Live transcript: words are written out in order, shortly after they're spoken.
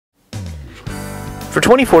For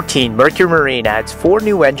 2014, Mercury Marine adds 4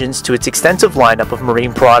 new engines to its extensive lineup of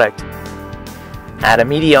marine product. At a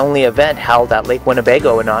media-only event held at Lake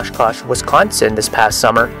Winnebago in Oshkosh, Wisconsin this past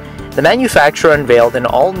summer, the manufacturer unveiled an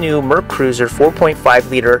all-new MerCruiser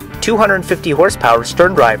 4.5L 250 horsepower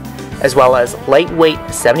Sterndrive, as well as lightweight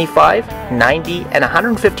 75, 90, and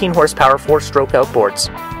 115 horsepower 4-stroke outboards.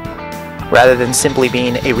 Rather than simply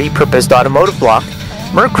being a repurposed automotive block,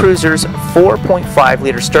 MerCruiser's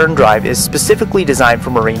 4.5L Sterndrive is specifically designed for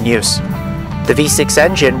marine use. The V6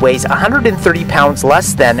 engine weighs 130 pounds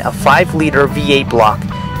less than a 5-liter V8 block,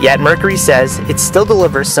 yet Mercury says it still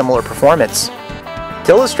delivers similar performance. To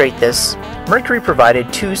illustrate this, Mercury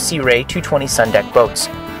provided 2 Sea Ray 220 Sundeck boats,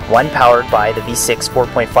 one powered by the V6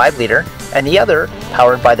 4.5L and the other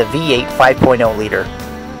powered by the V8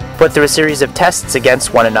 5.0L. Put through a series of tests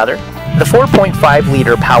against one another, the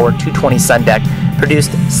 4.5L powered 220 Sundeck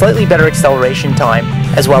produced slightly better acceleration time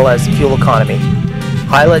as well as fuel economy.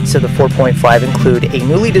 Highlights of the 4.5 include a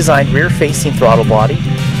newly designed rear-facing throttle body,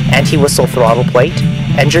 anti-whistle throttle plate,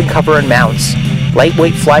 engine cover and mounts,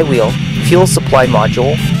 lightweight flywheel, fuel supply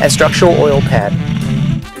module, and structural oil pan.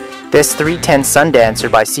 This 310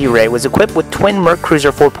 Sundancer by Sea Ray was equipped with twin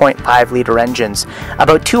MerCruiser 4.5L engines,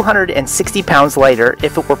 about 260 pounds lighter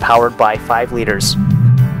if it were powered by 5 liters.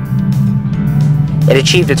 It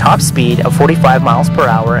achieved a top speed of 45 miles per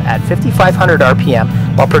hour at 5,500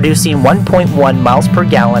 RPM while producing 1.1 miles per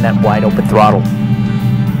gallon at wide open throttle.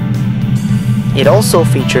 It also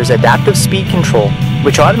features adaptive speed control,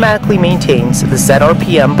 which automatically maintains the set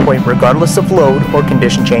RPM point regardless of load or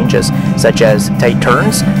condition changes, such as tight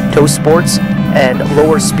turns, tow sports, and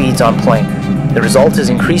lower speeds on plane. The result is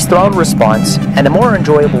increased throttle response and a more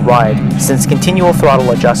enjoyable ride, since continual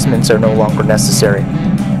throttle adjustments are no longer necessary.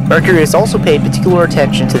 Mercury has also paid particular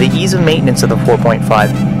attention to the ease of maintenance of the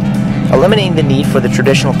 4.5, eliminating the need for the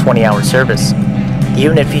traditional 20-hour service. The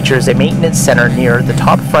unit features a maintenance center near the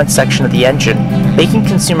top front section of the engine, making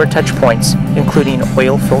consumer touch points, including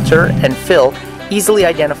oil filter and fill, easily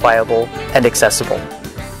identifiable and accessible.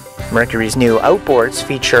 Mercury's new Outboards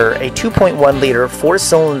feature a 2.1-liter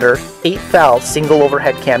 4-cylinder 8-valve single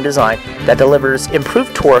overhead cam design that delivers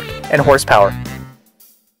improved torque and horsepower.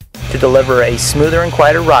 To deliver a smoother and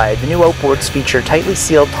quieter ride, the new Outboards feature tightly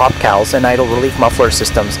sealed top cowls and idle relief muffler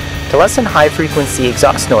systems to lessen high-frequency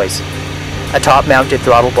exhaust noise. A top-mounted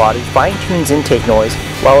throttle body fine-tunes intake noise,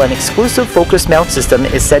 while an exclusive focus mount system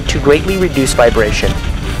is said to greatly reduce vibration.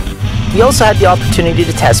 We also had the opportunity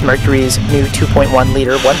to test Mercury's new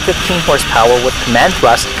 2.1-liter 115 horsepower with command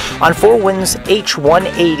thrust on 4Wind's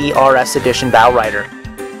H180 RS Edition bow rider.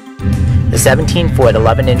 The 17-foot,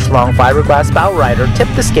 11-inch long fiberglass bow rider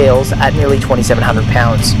tipped the scales at nearly 2,700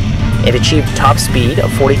 pounds. It achieved top speed of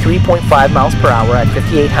 43.5 miles per hour at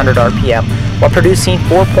 5,800 RPM while producing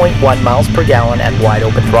 4.1 miles per gallon at wide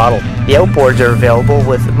open throttle. The Outboards are available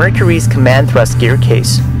with Mercury's command thrust gear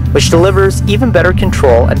case, which delivers even better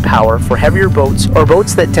control and power for heavier boats or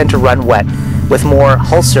boats that tend to run wet, with more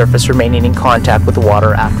hull surface remaining in contact with the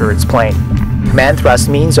water after it's playing. Command thrust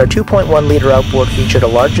means our 2.1-liter outboard featured a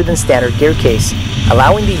larger than standard gear case,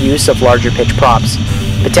 allowing the use of larger pitch props,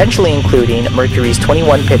 potentially including Mercury's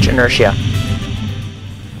 21-pitch inertia.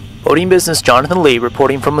 Boating Business Jonathan Lee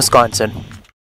reporting from Wisconsin.